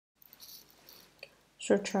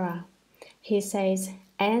Sutra. He says,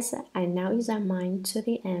 as I now examine to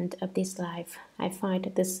the end of this life, I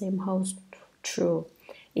find the same holds true.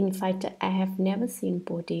 In fact, I have never seen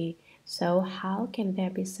Bodhi, so how can there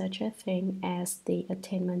be such a thing as the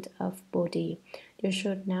attainment of Bodhi? You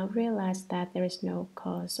should now realize that there is no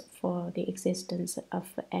cause for the existence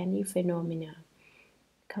of any phenomena.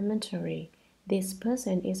 Commentary. This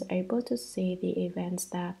person is able to see the events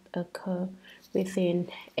that occur within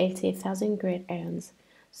 80,000 great eons.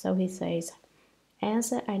 So he says,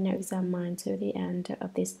 as I now examine to the end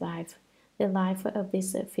of this life, the life of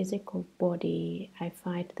this physical body, I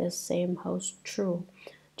find the same holds true.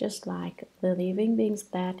 Just like the living beings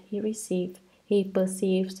that he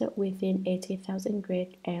perceives within 80,000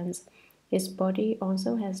 great eons, his body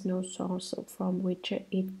also has no source from which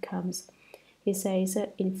it comes. He says,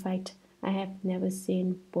 in fact, I have never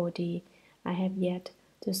seen Bodhi. I have yet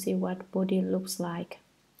to see what Bodhi looks like.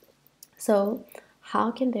 So,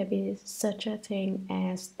 how can there be such a thing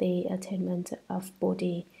as the attainment of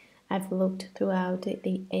Bodhi? I've looked throughout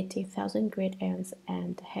the 80,000 great eons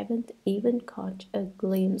and haven't even caught a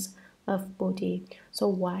glimpse of Bodhi. So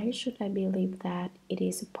why should I believe that it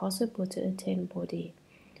is possible to attain Bodhi?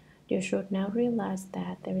 You should now realize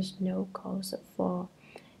that there is no cause for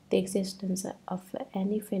the existence of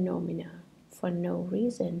any phenomena. For no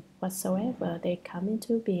reason whatsoever they come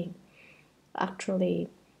into being. Actually,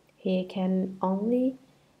 he can only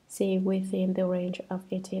see within the range of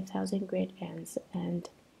 80,000 great ants, and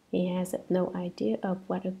he has no idea of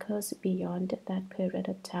what occurs beyond that period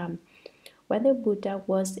of time. When the Buddha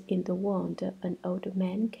was in the world, an old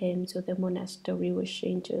man came to the monastery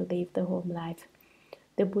wishing to live the home life.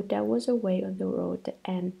 The Buddha was away on the road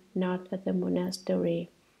and not at the monastery.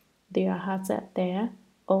 The arhats there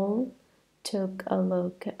all took a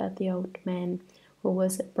look at the old man, who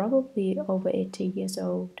was probably over 80 years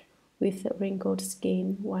old, with wrinkled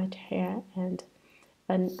skin, white hair, and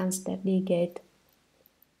an unsteady gait.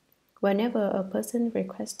 Whenever a person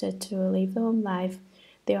requested to live the home life,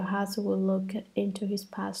 their hearts would look into his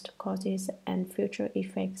past causes and future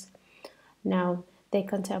effects. Now, they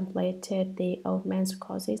contemplated the old man's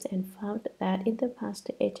causes and found that in the past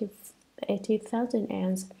 80,000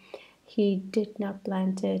 years, he did not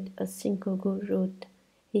plant a single good root.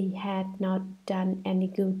 He had not done any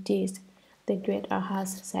good deeds. The great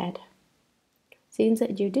Arhats said, since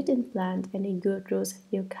you didn't plant any good roots,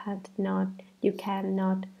 you cannot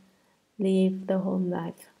live the home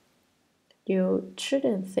life. You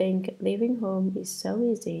shouldn't think living home is so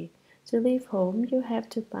easy. To live home, you have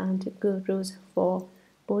to plant good roots for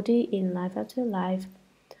Bodhi in life after life.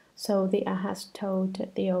 So the Arhats told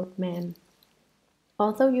the old man,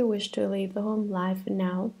 although you wish to live the home life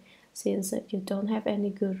now, since you don't have any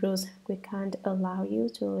good roots, we can't allow you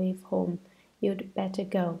to live home. You'd better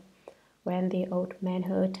go. When the old man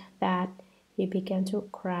heard that, he began to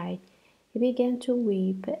cry. He began to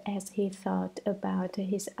weep as he thought about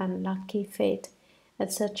his unlucky fate.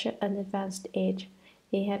 At such an advanced age,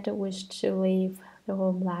 he had wished to live the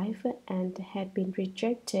home life and had been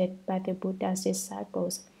rejected by the Buddha's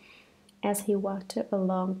disciples. As he walked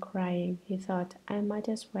along crying, he thought, I might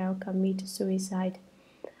as well commit suicide.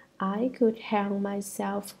 I could hang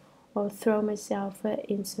myself or throw myself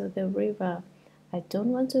into the river. I don't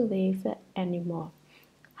want to live anymore.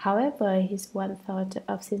 However, his one thought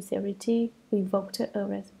of sincerity evoked a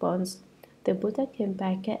response. The Buddha came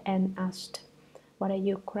back and asked, what are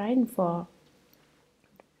you crying for?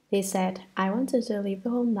 He said, I wanted to live the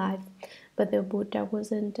home life, but the Buddha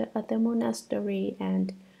wasn't at the monastery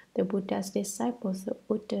and the Buddha's disciples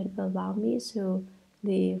wouldn't allow me to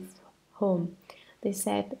leave home. They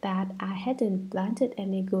said that I hadn't planted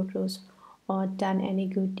any good roots or done any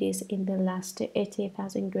good deeds in the last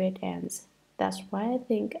 80,000 great ants. That's why I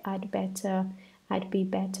think I'd be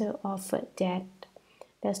better off dead.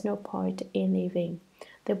 There's no point in living.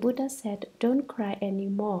 The Buddha said, don't cry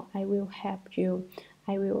anymore. I will help you.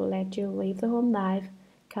 I will let you live the home life.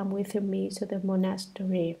 Come with me to the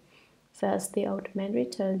monastery. Thus the old man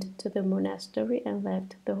returned to the monastery and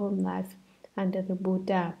left the home life under the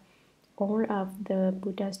Buddha. All of the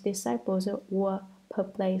Buddha's disciples were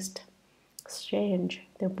perplexed. Strange,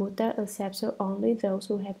 the Buddha accepts only those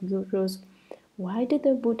who have good roots. Why did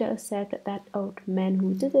the Buddha accept that old man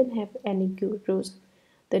who didn't have any good roots?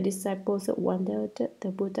 The disciples wondered. The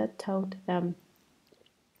Buddha told them,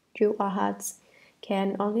 you arhats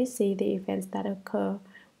can only see the events that occur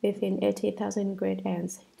within 80,000 great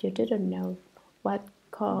ants. You didn't know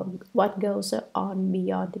what goes on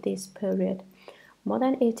beyond this period. More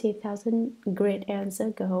than 80,000 great ants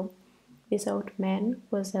ago, this old man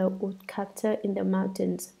was a woodcutter in the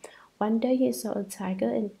mountains. One day he saw a tiger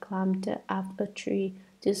and climbed up a tree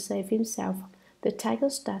to save himself. The tiger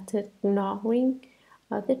started gnawing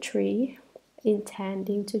the tree,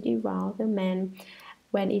 intending to devour the man.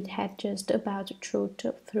 When it had just about trooped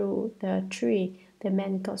through the tree, the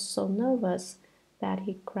man got so nervous that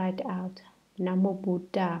he cried out, "Namo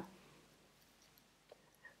Buddha."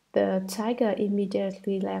 The tiger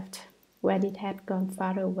immediately left. When it had gone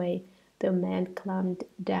far away, the man climbed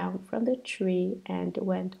down from the tree and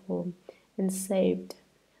went home, and saved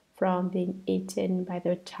from being eaten by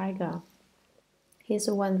the tiger. His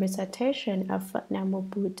one recitation of Namo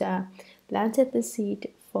Buddha planted the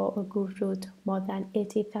seed for a good root more than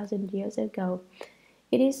 80,000 years ago.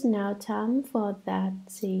 It is now time for that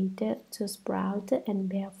seed to sprout and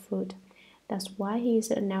bear fruit. That's why he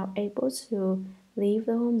is now able to live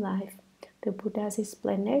the home life. The Buddha's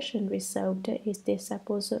explanation resolved his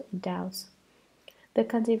disciples' doubts. The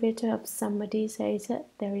cultivator of samadhi says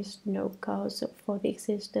there is no cause for the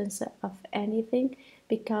existence of anything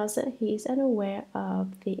because he is unaware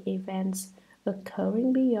of the events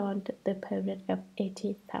occurring beyond the period of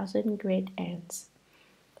 80,000 great ends.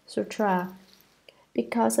 Sutra.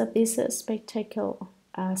 Because of this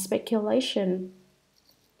speculation,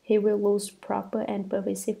 he will lose proper and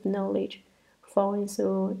pervasive knowledge, fall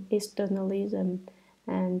into externalism,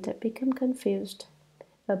 and become confused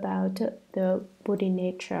about the Buddha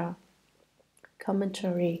nature.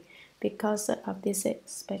 Commentary. Because of this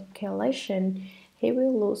speculation, he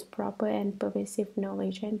will lose proper and pervasive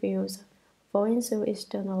knowledge and views, fall into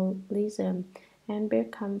externalism, and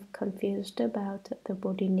become confused about the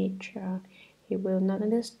Buddha nature. He will not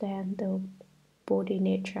understand the Buddha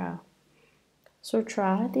nature.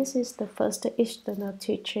 Sutra. This is the first external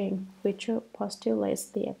teaching which postulates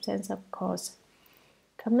the absence of cause.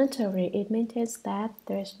 Commentary. It maintains that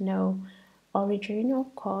there is no original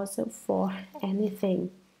cause for anything.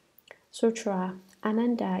 Sutra.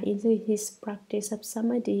 Ananda. In his practice of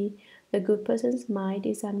samadhi, the good person's mind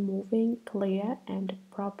is unmoving, clear, and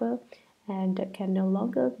proper, and can no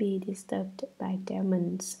longer be disturbed by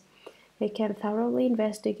demons. He can thoroughly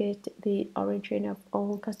investigate the origin of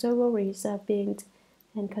all categories of beings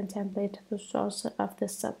and contemplate the source of the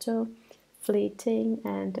subtle, fleeting,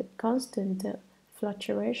 and constant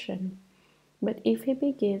fluctuation. But if he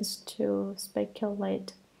begins to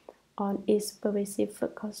speculate on its pervasive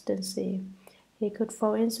constancy, he could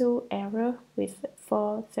fall into error with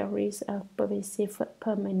four theories of pervasive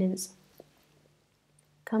permanence.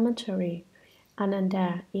 Commentary.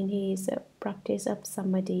 Ananda. In his practice of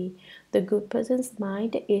samadhi, the good person's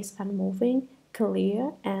mind is unmoving,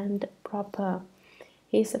 clear, and proper.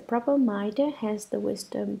 His proper mind has the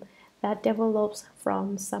wisdom that develops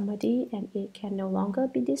from samadhi, and it can no longer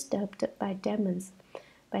be disturbed by demons.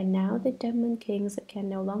 By now, the demon kings can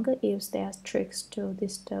no longer use their tricks to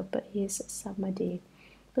disturb his samadhi.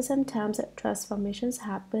 But sometimes transformations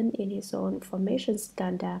happen in his own formation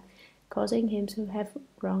skandha, causing him to have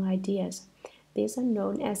wrong ideas. These are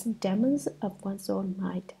known as demons of one's own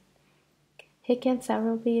mind. He can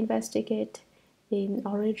thoroughly investigate the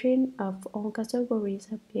origin of all categories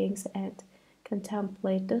of beings and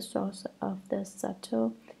contemplate the source of the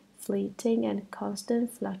subtle, fleeting, and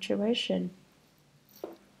constant fluctuation.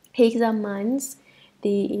 He examines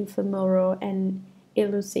the ephemeral and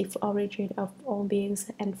elusive origin of all beings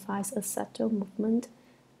and finds a subtle movement,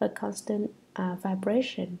 a constant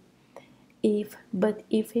vibration. But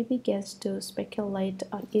if he begins to speculate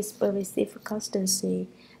on its pervasive constancy,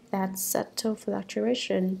 that subtle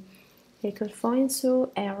fluctuation, he could fall into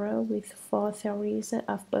error with four theories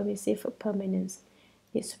of pervasive permanence.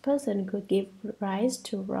 This person could give rise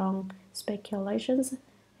to wrong speculations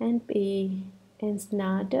and be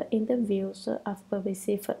ensnared in the views of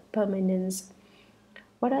pervasive permanence.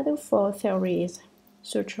 What are the four theories?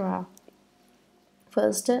 Sutra.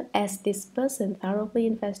 First, as this person thoroughly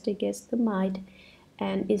investigates the mind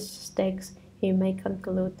and its states, he may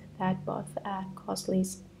conclude that both are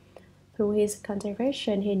causeless. Through his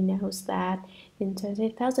cultivation, he knows that in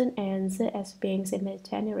 20,000 ends, as beings in the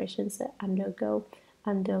generations undergo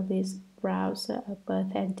these rounds of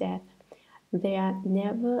birth and death, they are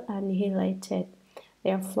never annihilated.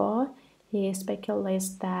 Therefore, he speculates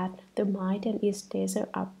that the mind and its states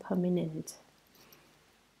are permanent.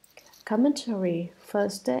 Commentary.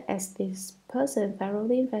 First, as this person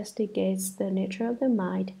thoroughly investigates the nature of the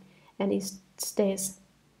mind and its states,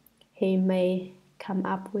 he may come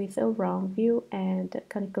up with a wrong view and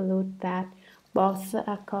conclude that both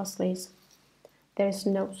are causeless. There is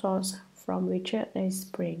no source from which they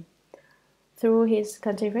spring. Through his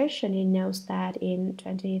cultivation, he knows that in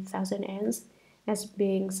 20,000 ends, As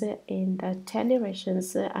beings in the 10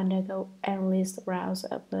 directions undergo endless rounds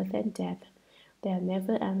of birth and death, they are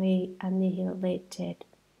never annihilated.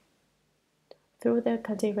 Through the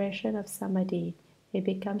cultivation of samadhi, he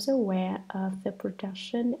becomes aware of the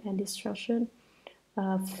production and destruction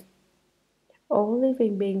of all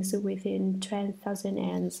living beings within 20,000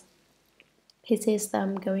 ants. He sees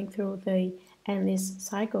them going through the endless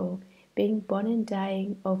cycle, being born and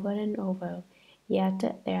dying over and over,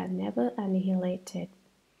 yet they are never annihilated.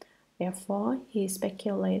 Therefore, he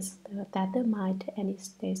speculates that the mind and its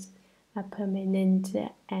states are permanent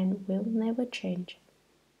and will never change.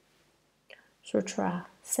 Sutra.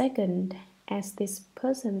 Second, as this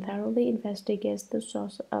person thoroughly investigates the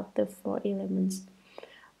source of the four elements,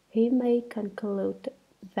 he may conclude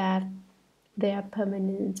that they are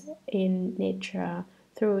permanent in nature.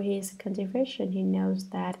 Through his cultivation, he knows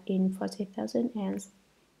that in 40,000 ants,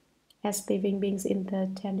 as living beings in the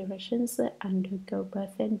 10 directions undergo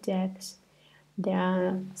birth and death,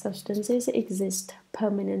 their substances exist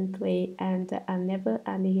permanently and are never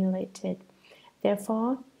annihilated.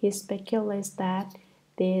 Therefore, he speculates that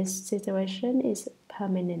this situation is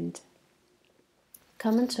permanent.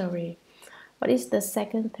 Commentary. What is the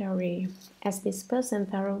second theory? As this person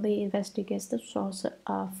thoroughly investigates the source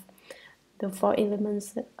of the four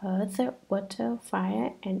elements earth, water,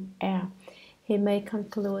 fire, and air, he may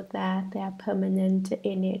conclude that they are permanent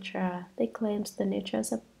in nature. They claim the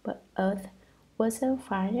natures of earth, water,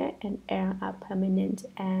 fire, and air are permanent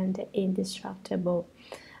and indestructible.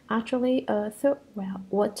 Actually, earth,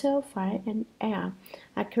 water, fire, and air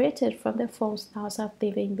are created from the four styles of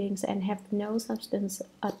living beings and have no substance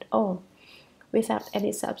at all. Without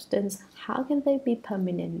any substance, how can they be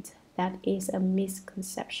permanent? That is a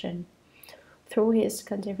misconception. Through his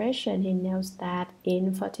cultivation, he knows that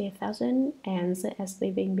in 40,000 ants, as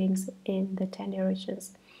living beings in the 10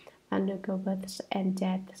 directions undergo births and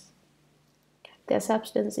deaths, their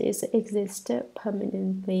substances exist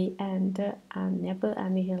permanently and are never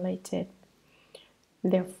annihilated.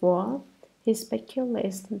 Therefore, he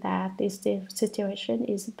speculates that this situation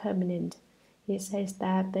is permanent. He says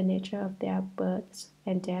that the nature of their births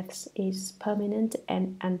and deaths is permanent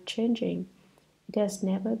and unchanging. It has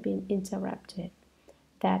never been interrupted.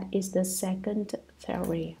 That is the second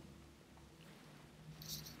theory.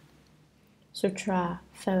 Sutra.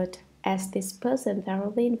 Third, as this person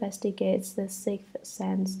thoroughly investigates the sixth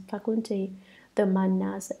sense faculty, the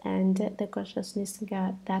manas, and the consciousness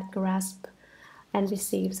that grasps and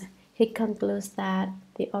receives, he concludes that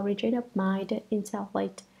the origin of mind,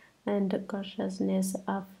 intellect, and consciousness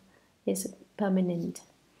is permanent.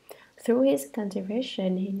 Through his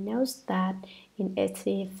cultivation, he knows that in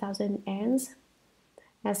 80,000 ants,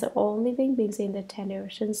 as all living beings in the 10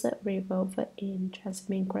 directions revolve in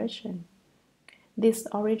transmigration, this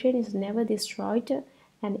origin is never destroyed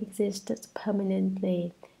and exists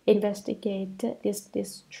permanently. Investigate this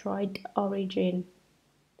destroyed origin.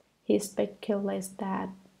 He speculates that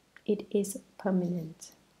it is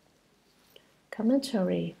permanent.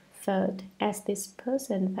 Commentary. Third, as this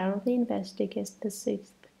person thoroughly investigates the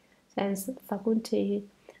sixth sense faculty,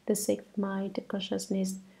 the sixth mind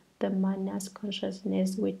consciousness, the manas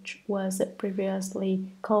consciousness, which was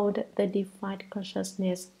previously called the divine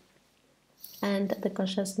consciousness, and the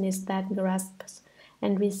consciousness that grasps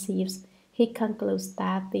and receives, he concludes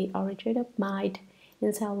that the origin of mind,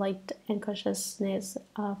 intellect, and consciousness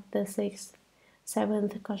of the sixth,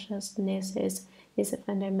 seventh consciousnesses is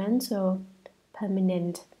fundamental,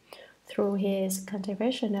 permanent. Through his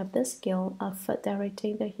cultivation of the skill of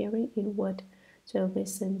directing the hearing inward to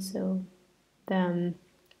listen to the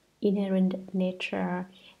inherent nature,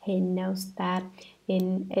 he knows that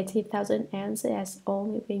in 80,000 ants, as all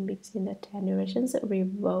living beings in the 10 directions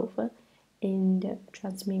revolve in the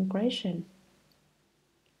transmigration,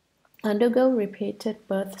 undergo repeated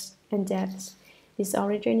births and deaths, his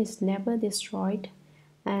origin is never destroyed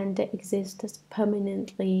and exists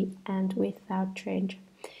permanently and without change.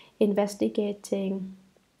 Investigating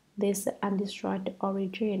this undestroyed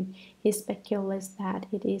origin, he speculates that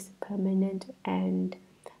it is permanent and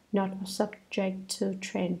not subject to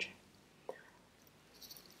change.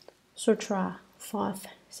 Sutra. Fourth,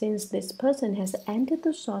 since this person has entered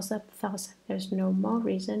the source of thoughts, there is no more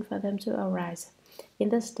reason for them to arise. In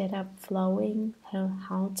the state of flowing,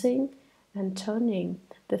 halting, and turning,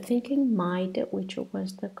 the thinking mind, which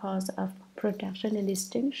was the cause of production and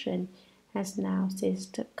distinction, has now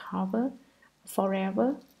ceased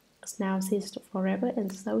forever,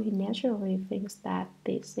 and so he naturally thinks that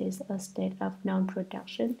this is a state of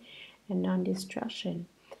non-production and non-destruction.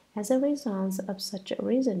 As a result of such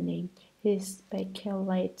reasoning, he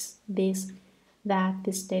speculates this that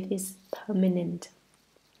this state is permanent.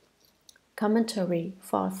 Commentary.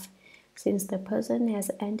 Fourth, since the person has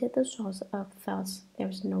entered the source of thoughts, there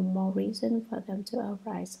is no more reason for them to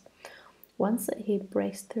arise. Once he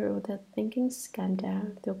breaks through the thinking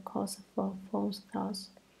skandha, the cause for false thoughts,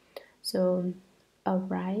 so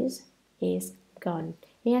arise is gone.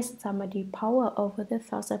 He has samadhi power over the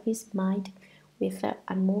thoughts of his mind. With the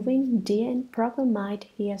unmoving, dear and proper mind,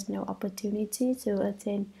 he has no opportunity to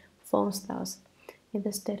attain false thoughts. In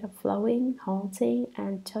the state of flowing, halting,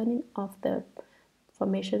 and turning off the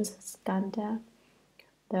formations skandha,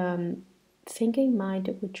 the thinking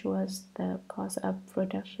mind, which was the cause of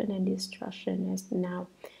production and destruction, has now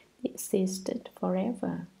ceased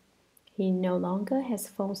forever. He no longer has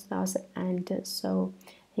false thoughts, and so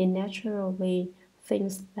he naturally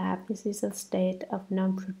thinks that this is a state of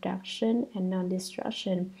non-production and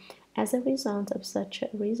non-destruction. As a result of such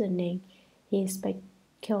reasoning, he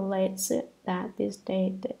speculates that this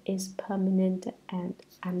state is permanent and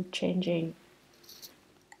unchanging.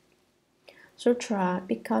 Sutra.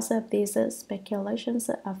 Because of these speculations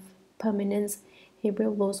of permanence, he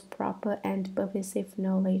will lose proper and pervasive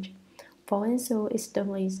knowledge, fall into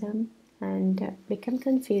externalism, and become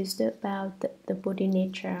confused about the Buddha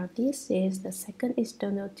nature. This is the second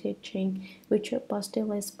external teaching which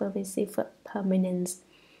postulates pervasive permanence.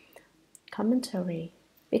 Commentary.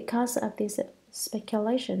 Because of these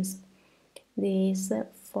speculations, these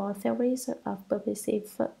four theories of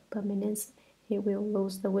pervasive permanence, he will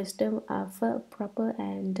lose the wisdom of proper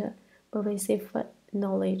and pervasive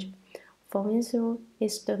knowledge, fall into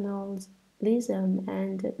externalism,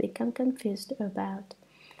 and become confused about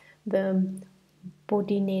the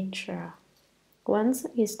body nature. Once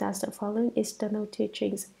he starts following external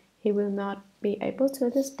teachings, he will not be able to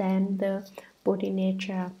understand the body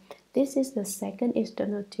nature. This is the second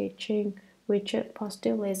external teaching which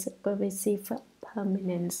postulates pervasive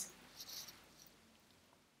permanence.